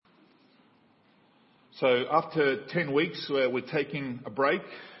So after 10 weeks where we're taking a break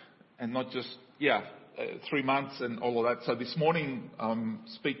and not just, 3 months and all of that. So this morning I'm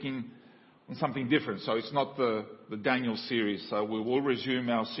speaking on something different. So it's not the Daniel series. So we will resume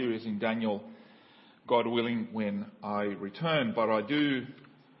our series in Daniel, God willing, when I return. But I do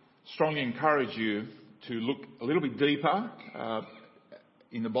strongly encourage you to look a little bit deeper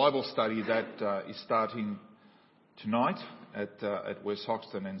in the Bible study that is starting tonight at West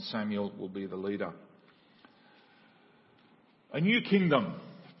Hoxton, and Samuel will be the leader. A new kingdom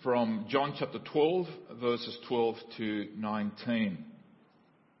from John chapter 12, verses 12 to 19.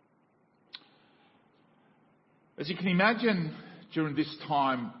 As you can imagine, during this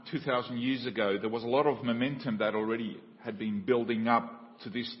time, 2,000 years ago, there was a lot of momentum that already had been building up to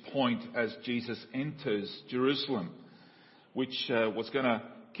this point as Jesus enters Jerusalem, which was going to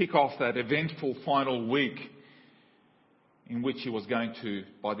kick off that eventful final week in which he was going to,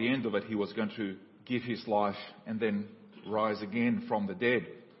 by the end of it, he was going to give his life and then rise again from the dead.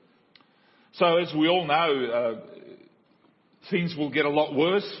 So as we all know, things will get a lot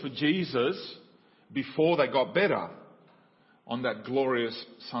worse for Jesus before they got better on that glorious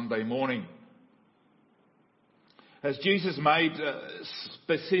Sunday morning. As Jesus made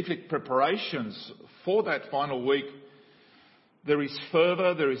specific preparations for that final week, there is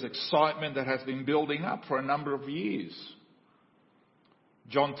fervour, there is excitement that has been building up for a number of years.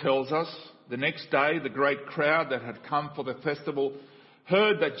 John tells us the next day the great crowd that had come for the festival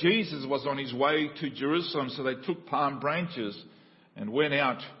heard that Jesus was on his way to Jerusalem, so they took palm branches and went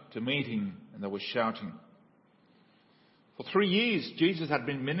out to meet him, and they were shouting. For 3 years, Jesus had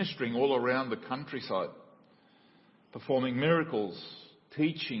been ministering all around the countryside, performing miracles,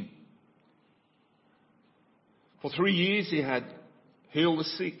 teaching. For 3 years, he had healed the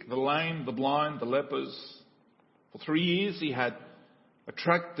sick, the lame, the blind, the lepers. For 3 years, he had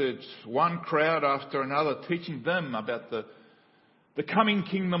attracted one crowd after another, teaching them about the coming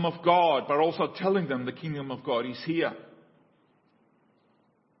kingdom of God, but also telling them the kingdom of God is here.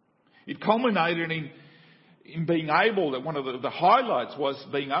 It culminated in being able, that one of the highlights was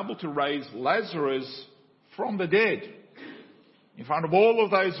being able to raise Lazarus from the dead in front of all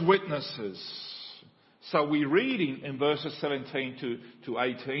of those witnesses. So we read in verses 17 to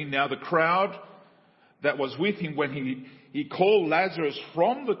 18, now the crowd that was with him when he called Lazarus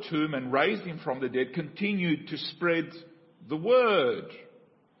from the tomb and raised him from the dead continued to spread the word.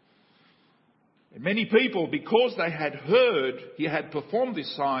 And many people, because they had heard he had performed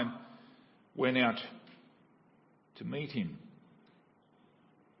this sign, went out to meet him.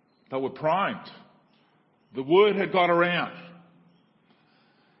 They were primed. The word had got around.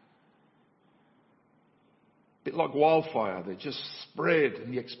 A bit like wildfire, they just spread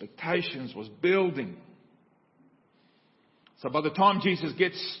and the expectations was building. So by the time Jesus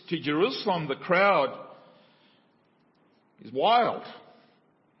gets to Jerusalem, the crowd is wild.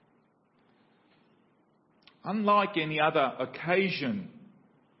 Unlike any other occasion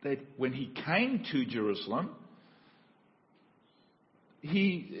that when he came to Jerusalem,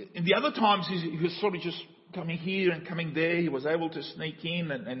 in the other times he was sort of just coming here and coming there. He was able to sneak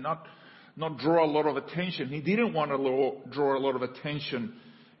in and not draw a lot of attention. He didn't want to draw a lot of attention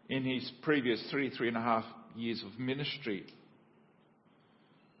in his previous 3.5 years of ministry.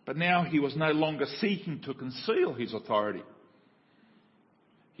 But now he was no longer seeking to conceal his authority,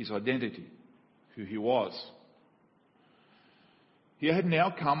 his identity, who he was. He had now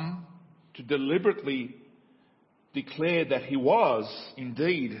come to deliberately declare that he was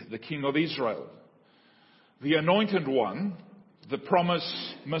indeed the King of Israel, the Anointed One, the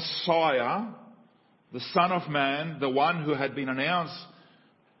promised Messiah, the Son of Man, the one who had been announced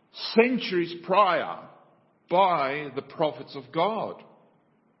centuries prior by the prophets of God.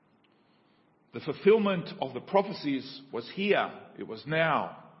 The fulfillment of the prophecies was here. It was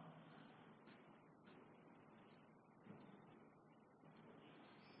now.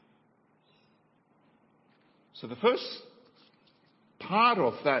 So the first part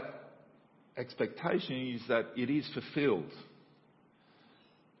of that expectation is that it is fulfilled.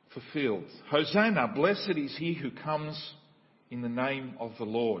 Fulfilled. Hosanna, blessed is he who comes in the name of the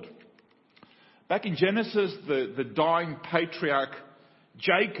Lord. Back in Genesis, the dying patriarch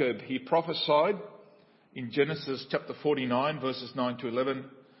Jacob, he prophesied in Genesis chapter 49, verses 9 to 11,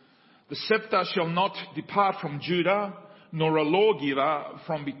 the scepter shall not depart from Judah, nor a lawgiver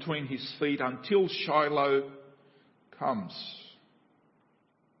from between his feet until Shiloh comes.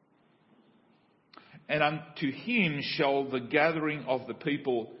 And unto him shall the gathering of the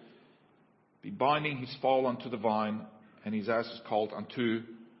people be, binding his foal unto the vine, and his asses colt unto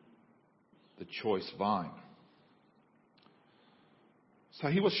the choice vine. So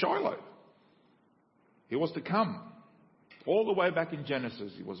he was Shiloh. He was to come. All the way back in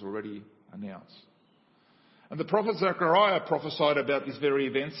Genesis, he was already announced. And the prophet Zechariah prophesied about this very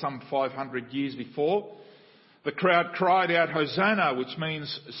event some 500 years before. The crowd cried out, "Hosanna," which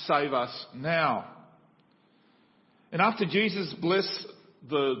means "save us now." And after Jesus blessed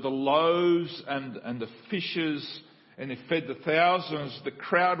the loaves and the fishes and he fed the thousands, the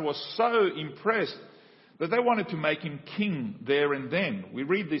crowd was so impressed that they wanted to make him king there and then. We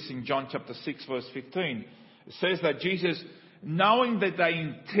read this in John chapter 6 verse 15. It says that Jesus, knowing that they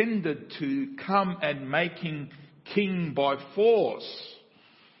intended to come and make him king by force.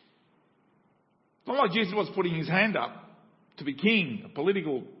 It's not like Jesus was putting his hand up to be king, a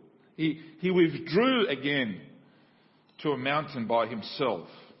political. He withdrew again to a mountain by himself.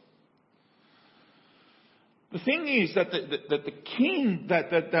 The thing is that the king that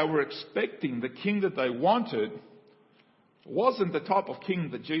they were expecting, the king that they wanted, wasn't the type of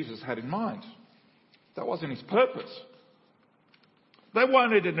king that Jesus had in mind. That wasn't his purpose. They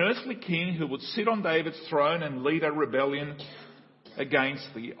wanted an earthly king who would sit on David's throne and lead a rebellion against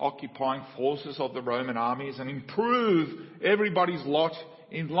the occupying forces of the Roman armies and improve everybody's lot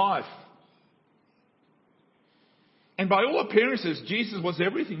in life. And by all appearances, Jesus was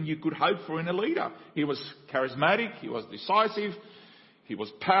everything you could hope for in a leader. He was charismatic, he was decisive, he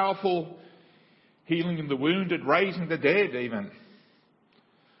was powerful, healing the wounded, raising the dead even.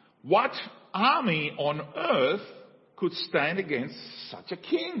 What army on earth could stand against such a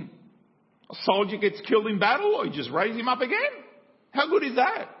king? A soldier gets killed in battle, or you just raise him up again? How good is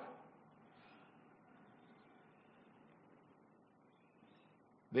that?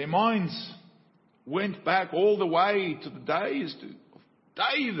 Their minds went back all the way to the days of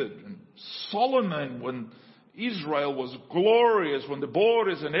David and Solomon, when Israel was glorious, when the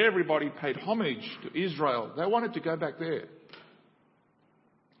borders and everybody paid homage to Israel. They wanted to go back there.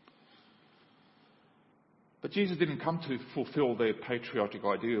 But Jesus didn't come to fulfill their patriotic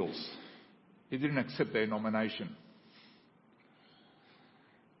ideals. He didn't accept their nomination.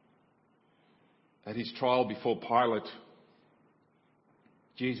 At his trial before Pilate,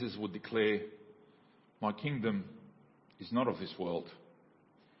 Jesus would declare, "My kingdom is not of this world."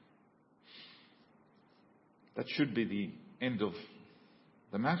 That should be the end of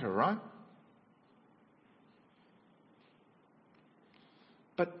the matter, right?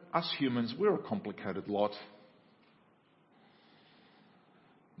 But us humans, we're a complicated lot.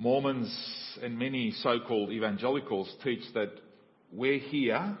 Mormons and many so-called evangelicals teach that we're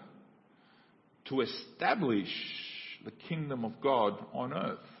here to establish the kingdom of God on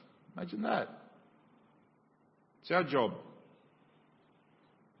earth. Imagine that. It's our job.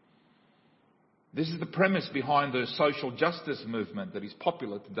 This is the premise behind the social justice movement that is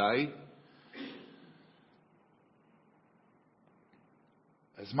popular today.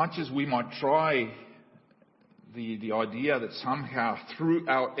 As much as we might try the idea that somehow through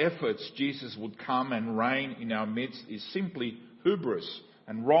our efforts Jesus would come and reign in our midst is simply hubris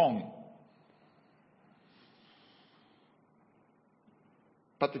and wrong.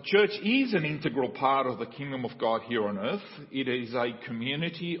 But the church is an integral part of the kingdom of God here on earth. It is a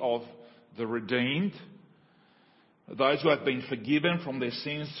community of the redeemed, those who have been forgiven from their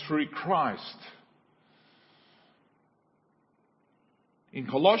sins through Christ. In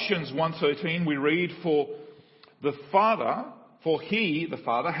Colossians 1:13 we read, He, the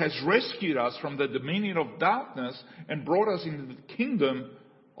Father, has rescued us from the dominion of darkness and brought us into the kingdom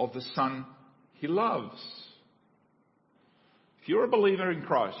of the Son He loves. If you're a believer in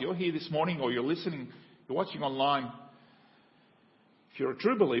Christ, you're here this morning or you're listening, you're watching online, if you're a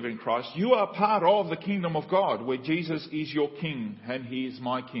true believer in Christ, you are part of the kingdom of God where Jesus is your King and He is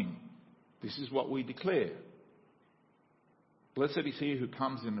my King. This is what we declare. Blessed is he who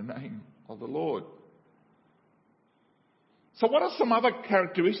comes in the name of the Lord. So what are some other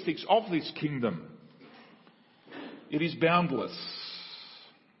characteristics of this kingdom? It is boundless.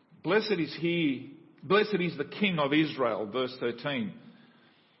 Blessed is the King of Israel, verse 13.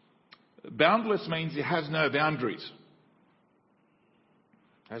 Boundless means it has no boundaries.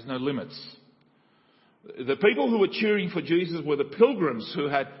 It has no limits. The people who were cheering for Jesus were the pilgrims who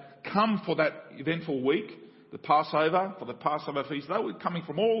had come for that eventful week, the Passover, for the Passover feast. They were coming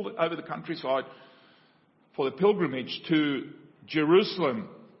from all over the countryside for the pilgrimage to Jerusalem.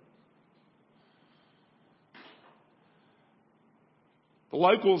 The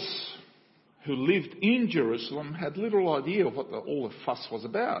locals who lived in Jerusalem had little idea of what all the fuss was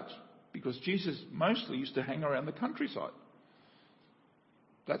about, because Jesus mostly used to hang around the countryside.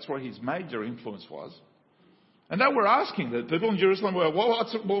 That's where his major influence was. And they were asking, the people in Jerusalem were,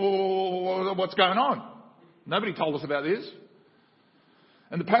 what's going on? Nobody told us about this.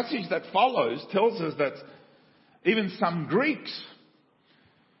 And the passage that follows tells us that even some Greeks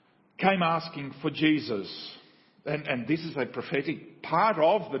came asking for Jesus. And this is a prophetic part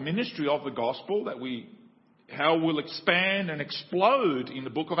of the ministry of the gospel how we'll expand and explode in the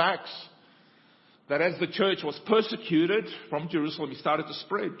book of Acts. That as the church was persecuted from Jerusalem, it started to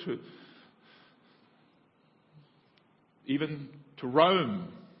spread even to Rome,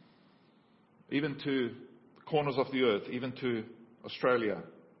 even to the corners of the earth, even to Australia.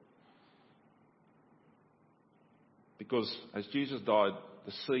 Because as Jesus died,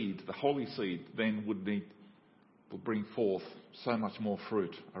 the seed, the holy seed, then will bring forth so much more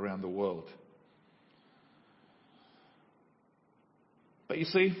fruit around the world. But you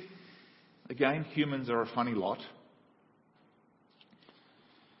see, again, humans are a funny lot.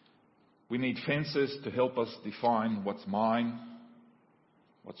 We need fences to help us define what's mine,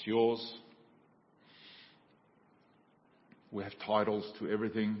 what's yours. We have titles to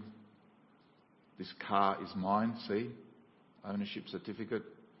everything. This car is mine, see? Ownership certificate.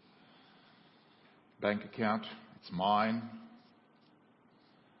 Bank account, it's mine.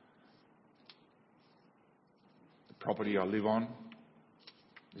 The property I live on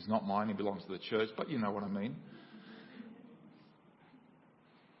is not mine, it belongs to the church, but you know what I mean.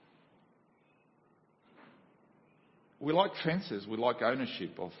 We like fences, we like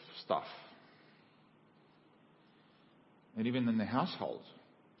ownership of stuff. And even in the household,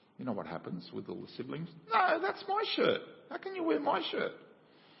 you know what happens with all the siblings? No, that's my shirt. How can you wear my shirt?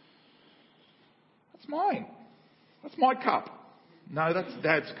 That's mine. That's my cup. No, that's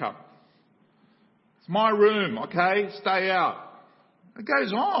Dad's cup. It's my room, okay? Stay out. It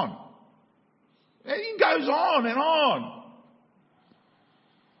goes on. It goes on and on.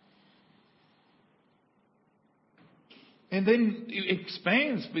 And then it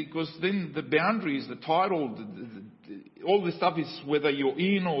expands because then the boundaries, the title, all this stuff is whether you're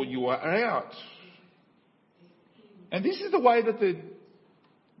in or you are out. And this is the way that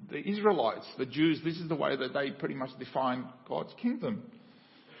the Israelites, the Jews, this is the way that they pretty much define God's kingdom.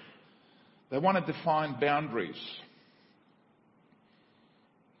 They want to define boundaries.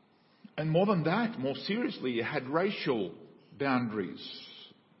 And more than that, more seriously, you had racial boundaries.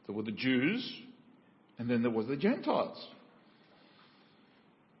 There were the Jews, and then there was the Gentiles.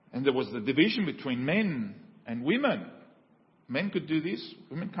 And there was the division between men and women. Men could do this,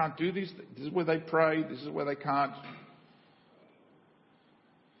 women can't do this. This is where they pray, this is where they can't.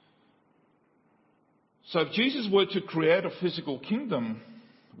 So if Jesus were to create a physical kingdom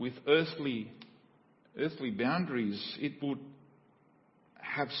with earthly boundaries, it would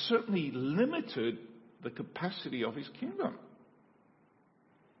have certainly limited the capacity of his kingdom.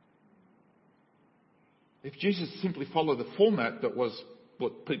 If Jesus simply followed the format that was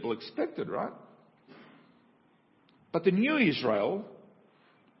what people expected, right? But the new Israel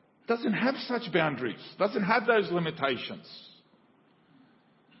doesn't have such boundaries, doesn't have those limitations.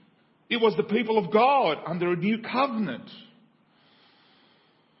 It was the people of God under a new covenant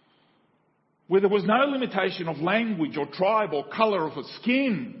where there was no limitation of language or tribe or colour of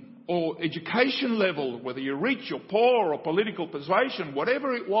skin or education level, whether you're rich or poor or political persuasion,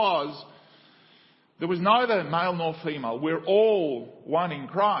 whatever it was, there was neither male nor female. We're all one in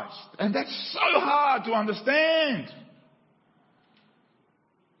Christ. And that's so hard to understand.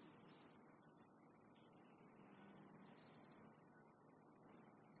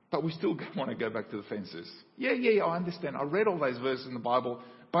 But we still want to go back to the fences. Yeah, I understand. I read all those verses in the Bible,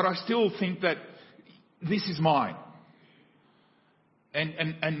 but I still think that this is mine.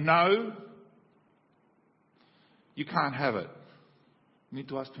 And no, you can't have it. You need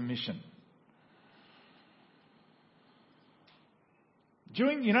to ask permission.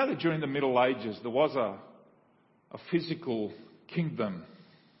 During the Middle Ages, there was a physical kingdom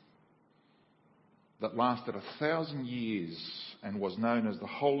that lasted 1,000 years and was known as the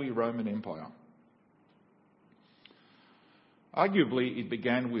Holy Roman Empire. Arguably, it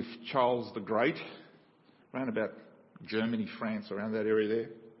began with Charles the Great, around about Germany, France, around that area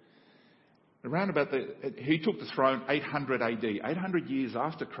there. He took the throne 800 AD, 800 years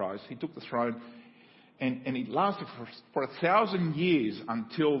after Christ. He took the throne, and it lasted for 1,000 years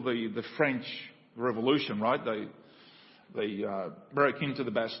until the French Revolution, right? They broke into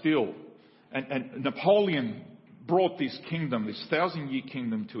the Bastille, and Napoleon brought this kingdom, this 1,000-year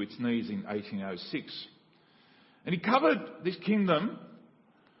kingdom, to its knees in 1806. And he covered this kingdom.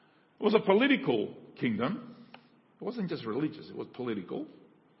 It was a political kingdom. It wasn't just religious, it was political.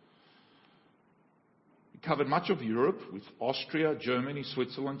 It covered much of Europe with Austria, Germany,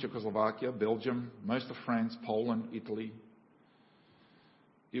 Switzerland, Czechoslovakia, Belgium, most of France, Poland, Italy.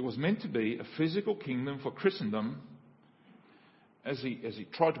 It was meant to be a physical kingdom for Christendom, as he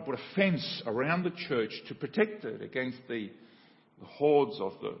tried to put a fence around the church to protect it against the hordes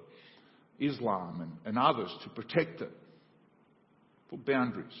of the Islam and others, to protect it, put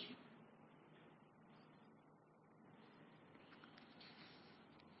boundaries.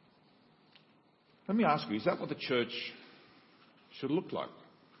 Let me ask you, is that what the church should look like?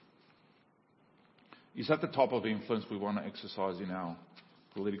 Is that the type of influence we want to exercise in our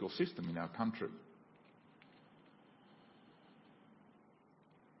political system, in our country?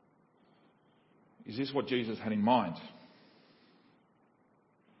 Is this what Jesus had in mind?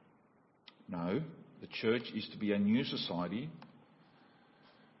 No, the church is to be a new society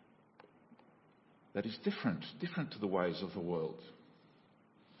that is different to the ways of the world.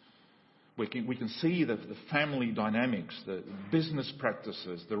 We can see the family dynamics, the business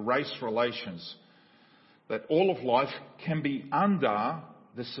practices, the race relations, that all of life can be under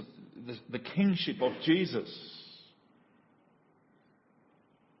the kingship of Jesus.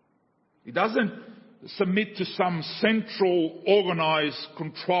 It doesn't submit to some central organised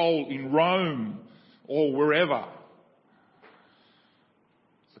control in Rome or wherever.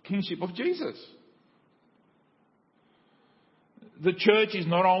 It's the kingship of Jesus. The church is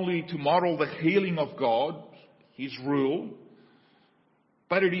not only to model the healing of God, His rule,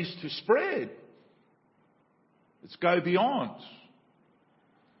 but it is to spread. It's go beyond.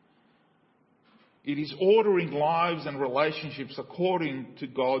 It is ordering lives and relationships according to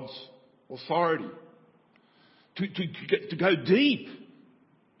God's authority. To go deep,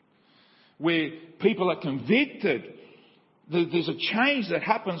 where people are convicted. There's a change that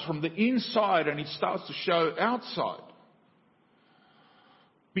happens from the inside and it starts to show outside.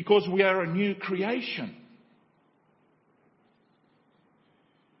 Because we are a new creation.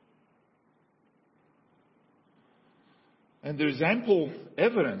 And there's ample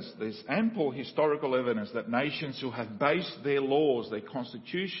historical evidence that nations who have based their laws, their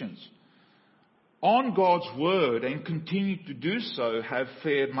constitutions, on God's word and continue to do so have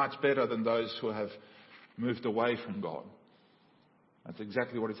fared much better than those who have moved away from God. That's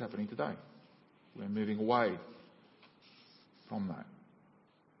exactly what is happening today. We're moving away from that.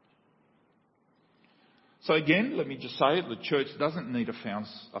 So again, let me just say it, the church doesn't need a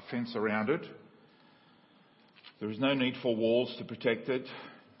fence around it. There is no need for walls to protect it.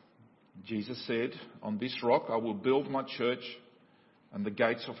 Jesus said, "On this rock I will build my church, and the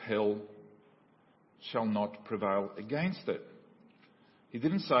gates of hell shall not prevail against it." He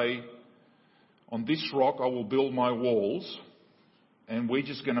didn't say, "On this rock I will build my walls, and we're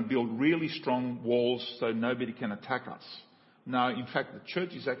just going to build really strong walls so nobody can attack us." No, in fact, the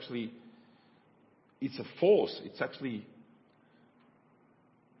church is actually, it's a force. It's actually,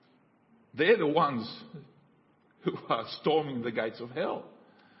 they're the ones who are storming the gates of hell.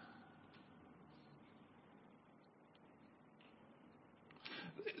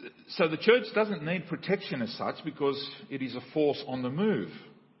 So the church doesn't need protection as such because it is a force on the move.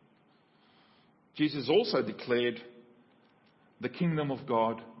 Jesus also declared, "The kingdom of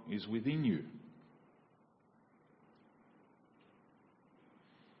God is within you."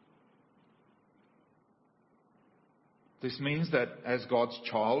 This means that as God's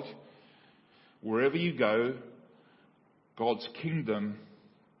child, wherever you go, God's kingdom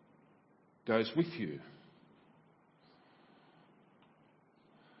goes with you.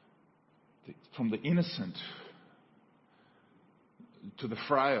 From the innocent to the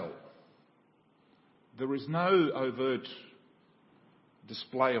frail, there is no overt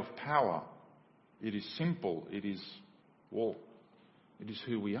display of power. It is simple. It is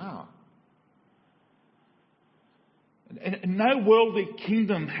who we are. And no worldly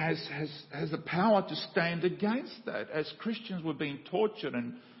kingdom has the power to stand against that. As Christians, we're being tortured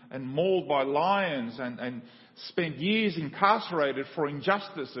and mauled by lions and spent years incarcerated for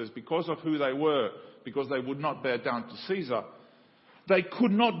injustices because of who they were, because they would not bow down to Caesar. They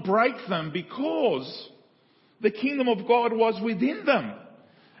could not break them because the kingdom of God was within them.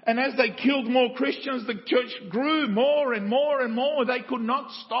 And as they killed more Christians, the church grew more and more and more. They could not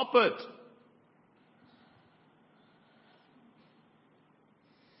stop it.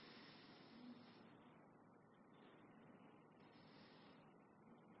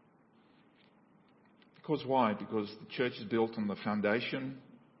 Because why? Because the church is built on the foundation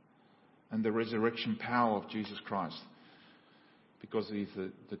and the resurrection power of Jesus Christ. Because if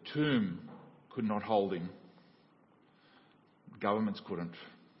the tomb could not hold him, governments couldn't.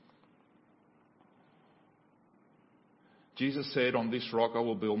 Jesus said, "On this rock I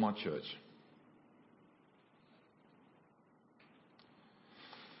will build my church."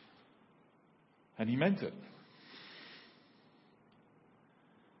 And he meant it.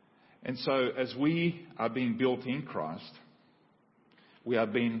 And so as we are being built in Christ, We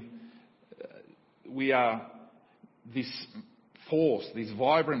are this force, this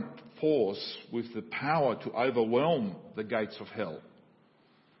vibrant force with the power to overwhelm the gates of hell.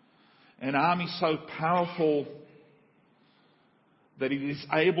 An army so powerful that it is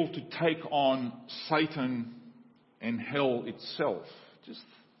able to take on Satan and hell itself. Just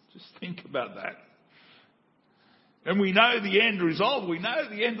think about that. And we know the end result. We know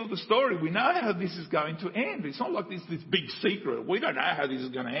the end of the story. We know how this is going to end. It's not like this big secret. We don't know how this is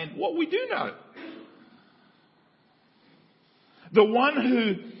going to end. What we do know. The one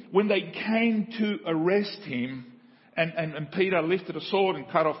who, when they came to arrest him, and Peter lifted a sword and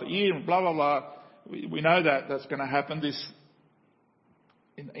cut off the ear and blah, blah, blah. We know that that's going to happen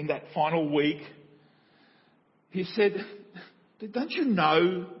in that final week. He said, don't you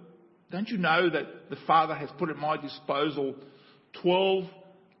know that the Father has put at my disposal 12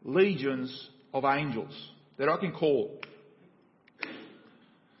 legions of angels that I can call?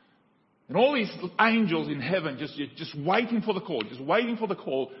 And all these angels in heaven just waiting for the call,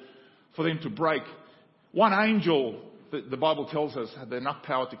 for them to break. One angel, the Bible tells us, had enough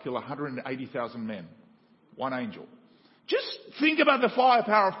power to kill 180,000 men. One angel. Just think about the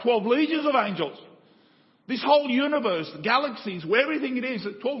firepower of 12 legions of angels. This whole universe, the galaxies, where everything it is,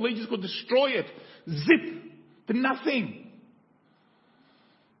 12 legions could destroy it. Zip to nothing.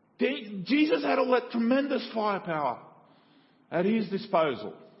 Jesus had all that tremendous firepower at his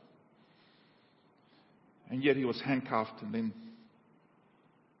disposal. And yet he was handcuffed, and then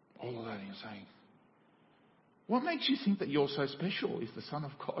all of that, and you're saying, what makes you think that you're so special if the Son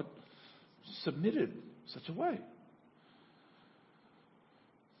of God submitted such a way?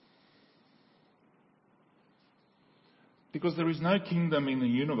 Because there is no kingdom in the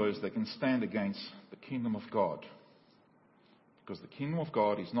universe that can stand against the kingdom of God. Because the kingdom of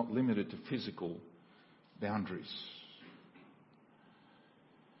God is not limited to physical boundaries.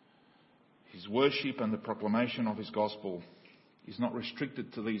 His worship and the proclamation of his gospel is not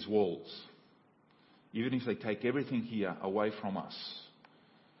restricted to these walls. Even if they take everything here away from us,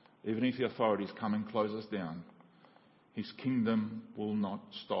 even if the authorities come and close us down, his kingdom will not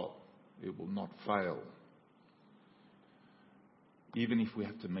stop. It will not fail. Even if we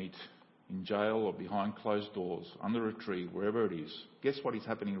have to meet in jail or behind closed doors, under a tree, wherever it is. Guess what is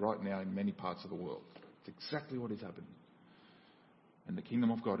happening right now in many parts of the world? It's exactly what is happening. And the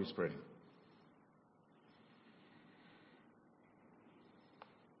kingdom of God is spreading.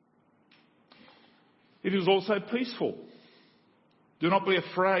 It is also peaceful. Do not be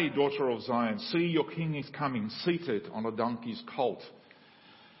afraid, daughter of Zion. See, your king is coming, seated on a donkey's colt.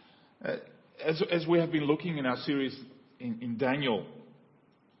 As we have been looking in our series in Daniel,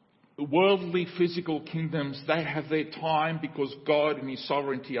 worldly physical kingdoms, they have their time because God in his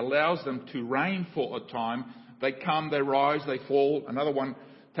sovereignty allows them to reign for a time. They come, they rise, they fall, another one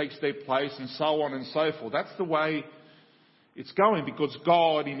takes their place, and so on and so forth. That's the way it's going because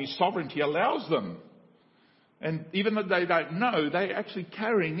God in his sovereignty allows them. And even though they don't know, they're actually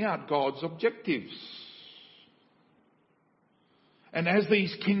carrying out God's objectives. And as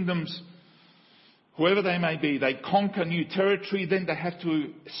these kingdoms, whoever they may be, they conquer new territory, then they have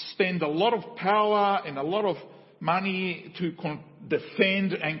to spend a lot of power and a lot of money to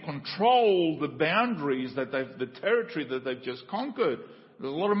defend and control the boundaries that the territory that they've just conquered.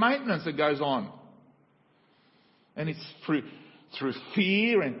 There's a lot of maintenance that goes on. And it's through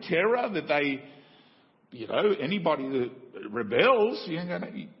fear and terror that they, anybody that rebels, you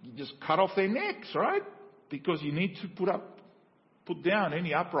just cut off their necks, right? Because you need to put down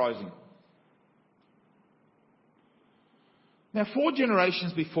any uprising. Now, 4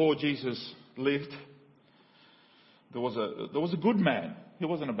 generations before Jesus lived, there was a good man. He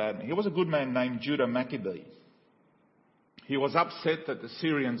wasn't a bad man. He was a good man named Judah Maccabee. He was upset that the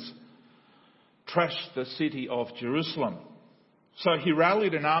Syrians trashed the city of Jerusalem. So he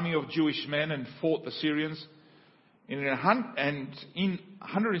rallied an army of Jewish men and fought the Syrians. And in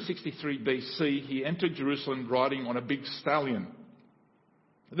 163 BC, he entered Jerusalem riding on a big stallion.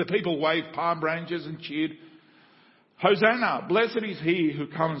 The people waved palm branches and cheered, "Hosanna, blessed is he who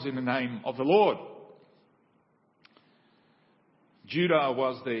comes in the name of the Lord." Judah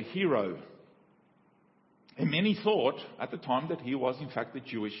was their hero. And many thought at the time that he was in fact the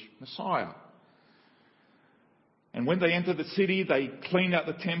Jewish Messiah. And when they entered the city, they cleaned out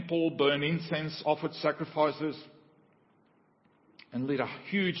the temple, burned incense, offered sacrifices, and lit a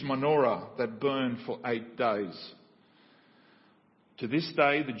huge menorah that burned for 8 days. To this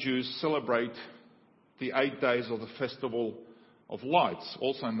day, the Jews celebrate the 8 days of the Festival of Lights,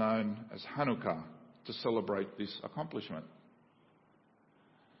 also known as Hanukkah, to celebrate this accomplishment.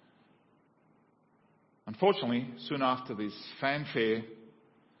 Unfortunately, soon after this fanfare,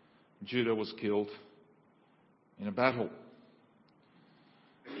 Judah was killed in a battle.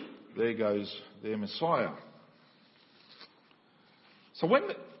 There goes their Messiah. So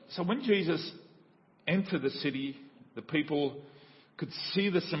when Jesus entered the city, the people could see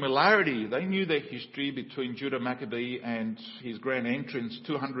the similarity. They knew their history between Judah Maccabee and his grand entrance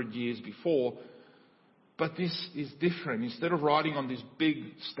 200 years before. But this is different. Instead of riding on this big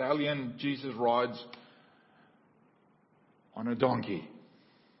stallion, Jesus rides on a donkey.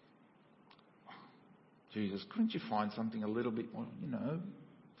 Jesus, couldn't you find something a little bit more,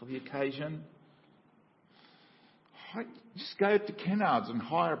 for the occasion? Just go to Kennards and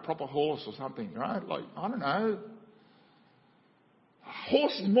hire a proper horse or something, right? Like, I don't know. A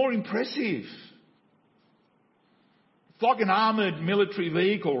horse is more impressive. It's like an armoured military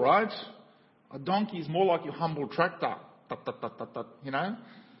vehicle, right? A donkey is more like your humble tractor.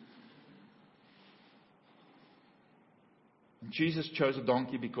 And Jesus chose a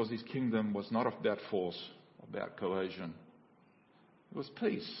donkey because his kingdom was not about force, about coercion. It was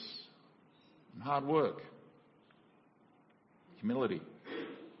peace and hard work. Humility.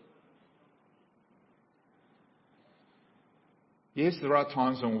 Yes, there are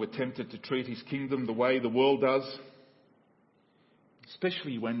times when we're tempted to treat his kingdom the way the world does,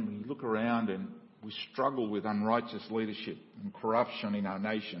 especially when we look around and we struggle with unrighteous leadership and corruption in our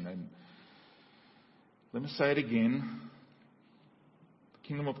nation. And let me say it again, the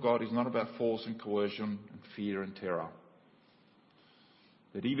kingdom of God is not about force and coercion and fear and terror.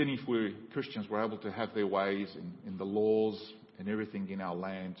 That even if Christians were able to have their ways in the laws and everything in our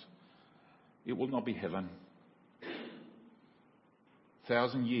land, it will not be heaven.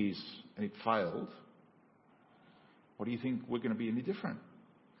 1,000 years and it failed. What do you think we're going to be any different?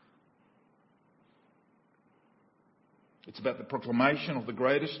 It's about the proclamation of the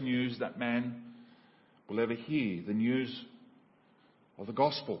greatest news that man will ever hear, the news of the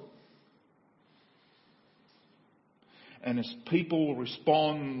gospel. And as people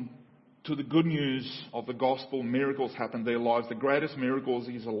respond to the good news of the gospel, miracles happen in their lives. The greatest miracles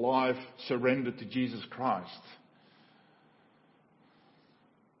is a life surrendered to Jesus Christ.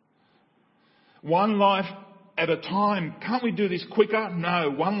 One life at a time. Can't we do this quicker?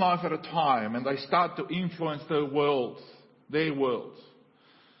 No, one life at a time. And they start to influence their world,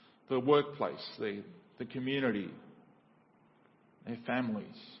 the workplace, the community, their families.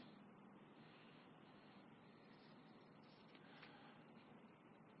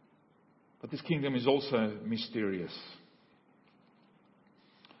 But this kingdom is also mysterious.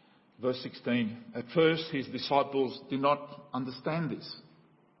 Verse 16, at first his disciples did not understand this.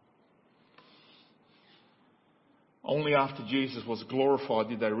 Only after Jesus was glorified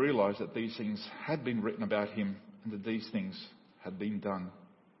did they realise that these things had been written about him and that these things had been done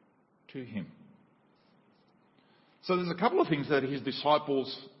to him. So there's a couple of things that his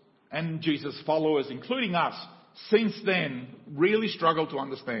disciples and Jesus' followers, including us, since then really struggle to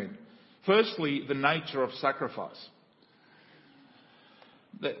understand. Firstly, the nature of sacrifice.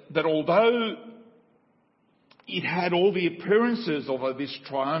 That although it had all the appearances of this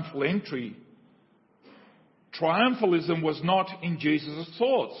triumphal entry, triumphalism was not in Jesus'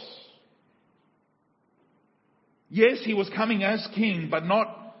 thoughts. Yes, he was coming as king, but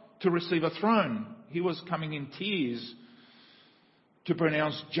not to receive a throne. He was coming in tears to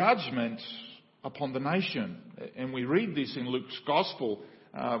pronounce judgment upon the nation. And we read this in Luke's Gospel.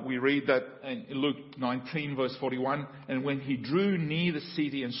 We read that in Luke 19 verse 41, and when he drew near the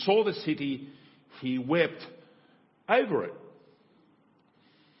city and saw the city, he wept over it.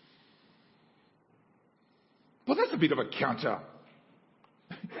 Well, that's a bit of a counter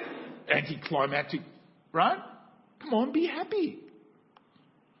anticlimactic, right? Come on, be happy.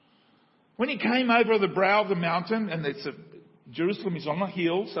 When he came over the brow of the mountain, and Jerusalem is on a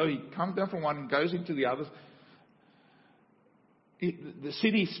hill, so he comes down from one and goes into the other. The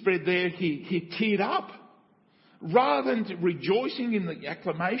city spread there, he teared up. Rather than rejoicing in the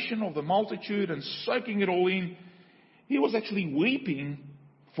acclamation of the multitude and soaking it all in, he was actually weeping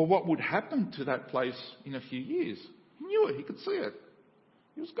for what would happen to that place in a few years. He knew it, he could see it.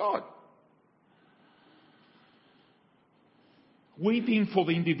 He was God. Weeping for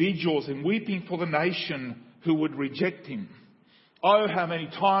the individuals and weeping for the nation who would reject him. Oh, how many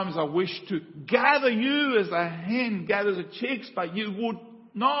times I wish to gather you as a hen gathers the chicks, but you would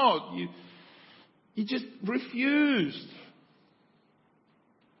not. You just refused.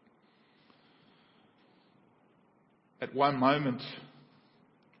 At one moment,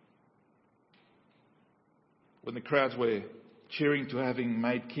 when the crowds were cheering to have him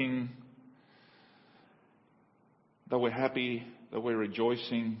made king, they were happy, they were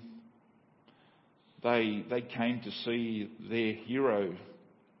rejoicing. They came to see their hero.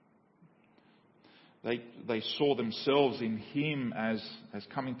 They saw themselves in him as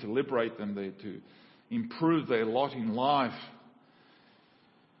coming to liberate them, to improve their lot in life.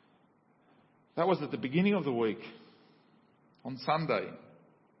 That was at the beginning of the week, on Sunday.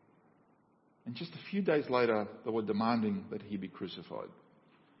 And just a few days later, they were demanding that he be crucified.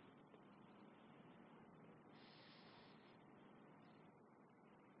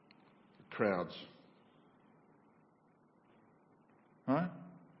 The crowds. Right?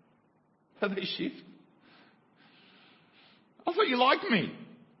 How they shift. I thought you liked me.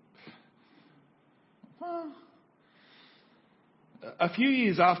 Well, a few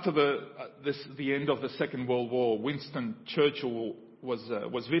years after the end of the Second World War, Winston Churchill was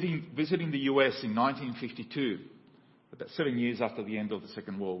visiting the US in 1952, about 7 years after the end of the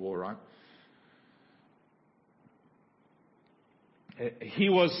Second World War, right?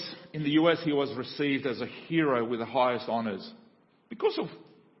 In the US, he was received as a hero with the highest honours because of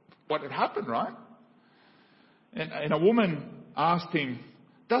what had happened, right? And a woman asked him,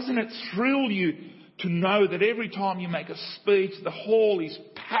 "Doesn't it thrill you to know that every time you make a speech, the hall is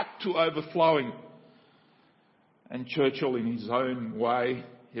packed to overflowing?" And Churchill, in his own way,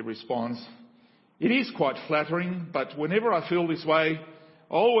 he responds, "It is quite flattering, but whenever I feel this way,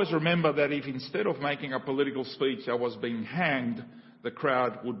 I always remember that if instead of making a political speech I was being hanged, the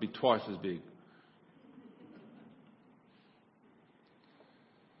crowd would be twice as big."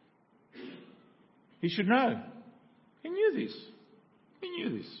 He should know. He knew this. He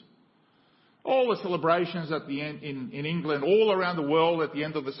knew this. All the celebrations at the end in England, all around the world at the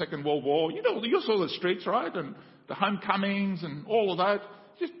end of the Second World War, you saw the streets, right? And the homecomings and all of that.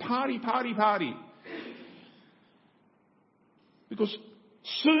 Just party, party, party. Because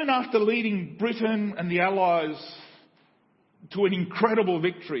soon after leading Britain and the Allies to an incredible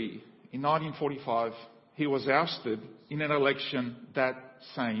victory in 1945, he was ousted in an election that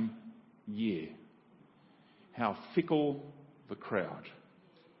same year. How fickle the crowd.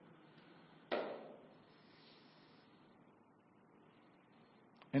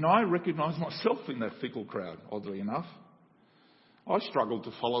 And I recognise myself in that fickle crowd, oddly enough. I struggle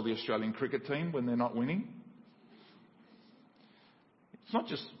to follow the Australian cricket team when they're not winning. It's not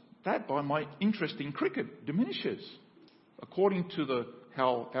just that, but my interest in cricket diminishes according to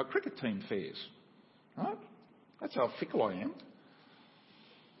how our cricket team fares. Right? That's how fickle I am.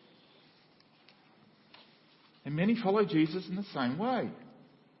 And many follow Jesus in the same way.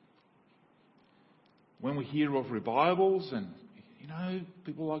 When we hear of revivals and,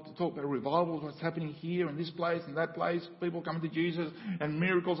 people like to talk about revivals, what's happening here and this place and that place, people coming to Jesus and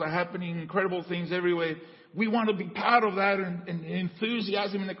miracles are happening, incredible things everywhere. We want to be part of that and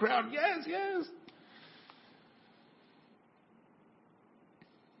enthusiasm in the crowd. Yes, yes.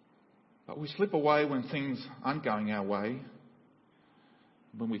 But we slip away when things aren't going our way.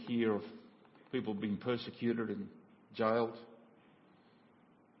 When we hear of people being persecuted and jailed.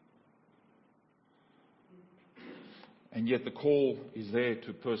 And yet the call is there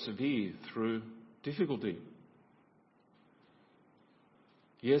to persevere through difficulty.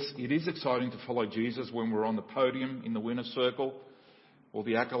 Yes, it is exciting to follow Jesus when we're on the podium in the winner's circle, or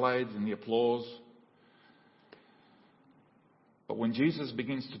the accolades and the applause. But when Jesus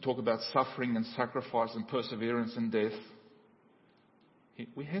begins to talk about suffering and sacrifice and perseverance and death,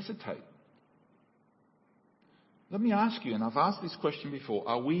 we hesitate. Let me ask you, and I've asked this question before,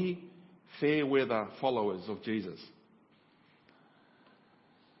 are we fair weather followers of Jesus?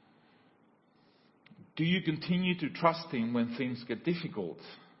 Do you continue to trust him when things get difficult?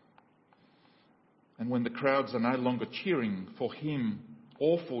 And when the crowds are no longer cheering for him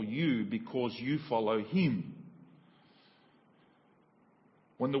or for you because you follow him?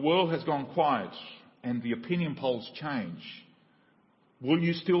 When the world has gone quiet and the opinion polls change, will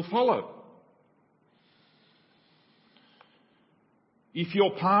you still follow? If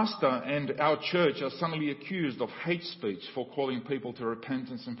your pastor and our church are suddenly accused of hate speech for calling people to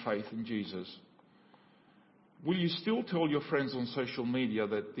repentance and faith in Jesus, will you still tell your friends on social media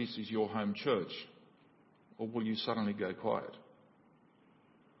that this is your home church? Or will you suddenly go quiet?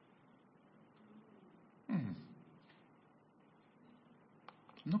 I'm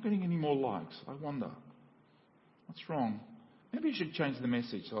not getting any more likes. I wonder. What's wrong? Maybe you should change the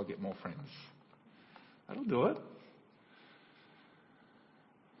message so I get more friends. That'll do it.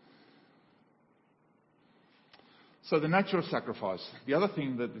 So the nature of sacrifice. The other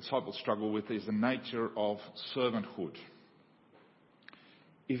thing that disciples struggle with is the nature of servanthood.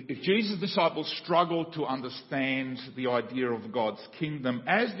 If Jesus' disciples struggle to understand the idea of God's kingdom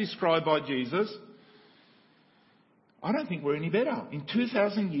as described by Jesus, I don't think we're any better. In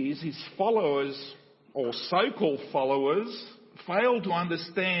 2,000 years, his followers or so-called followers fail to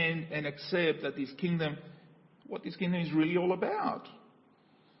understand and accept that what this kingdom is really all about.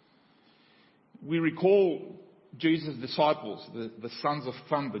 We recall Jesus' disciples, the sons of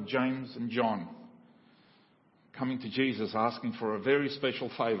thunder, James and John, coming to Jesus asking for a very special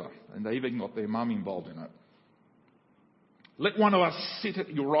favour, and they even got their mum involved in it. Let one of us sit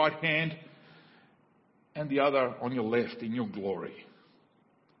at your right hand and the other on your left in your glory.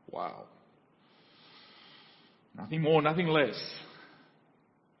 Wow. Nothing more, nothing less.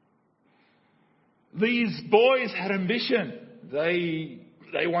 These boys had ambition.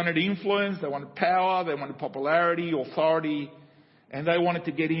 They wanted influence, they wanted power, they wanted popularity, authority, and they wanted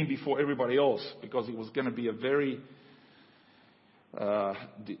to get in before everybody else because it was going to be a very a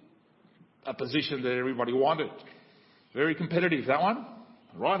position that everybody wanted. Very competitive, that one.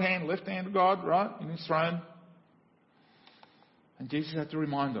 Right hand, left hand of God, right, in his throne. And Jesus had to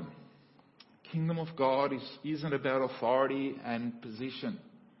remind them, the kingdom of God isn't about authority and position.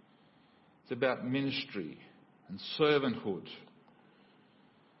 It's about ministry and servanthood.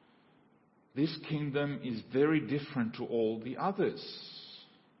 This kingdom is very different to all the others.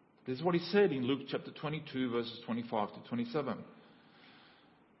 This is what he said in Luke chapter 22, verses 25 to 27.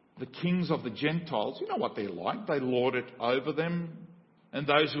 The kings of the Gentiles, you know what they're like. They lord it over them. And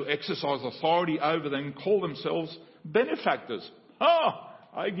those who exercise authority over them call themselves benefactors.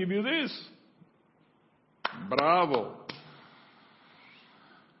 I give you this. Bravo.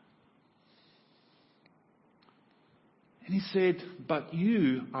 And he said, but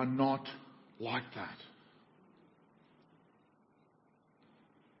you are not like that.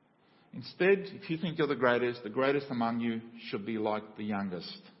 Instead, if you think you're the greatest among you should be like the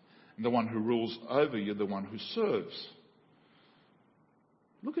youngest. And the one who rules over you, the one who serves.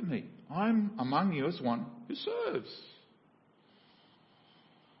 Look at me. I'm among you as one who serves.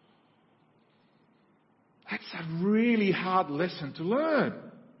 That's a really hard lesson to learn.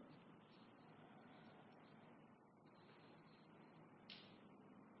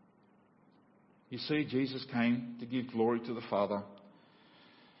 You see, Jesus came to give glory to the Father.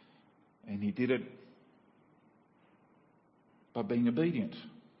 And he did it by being obedient.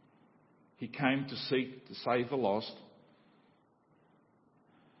 He came to seek to save the lost.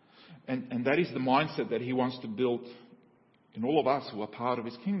 And that is the mindset that he wants to build in all of us who are part of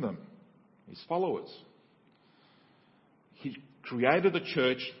his kingdom, his followers. He created the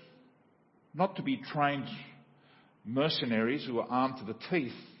church not to be trained mercenaries who are armed to the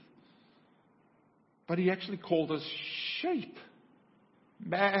teeth, but he actually called us sheep.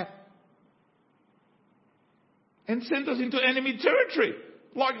 Bah. And sent us into enemy territory,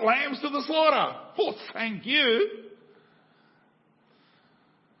 like lambs to the slaughter. Oh, thank you.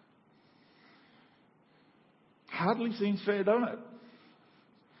 Hardly seems fair, don't it?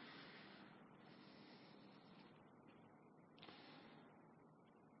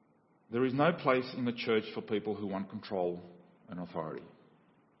 There is no place in the church for people who want control and authority.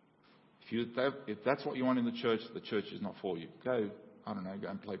 If that's what you want in the church is not for you. Go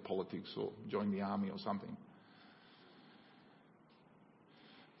and play politics or join the army or something.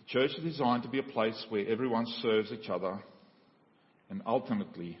 The church is designed to be a place where everyone serves each other, and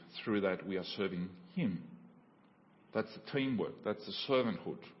ultimately, through that, we are serving him. That's the teamwork. That's the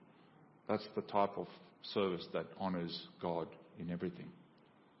servanthood. That's the type of service that honours God in everything.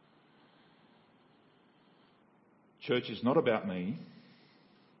 Church is not about me.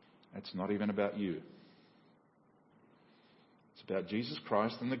 It's not even about you. It's about Jesus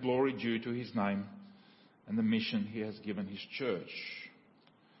Christ and the glory due to his name and the mission he has given his church.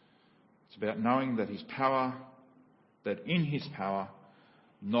 It's about knowing that in his power,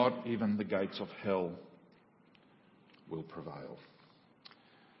 not even the gates of hell will prevail.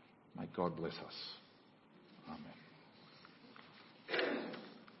 May God bless us. Amen.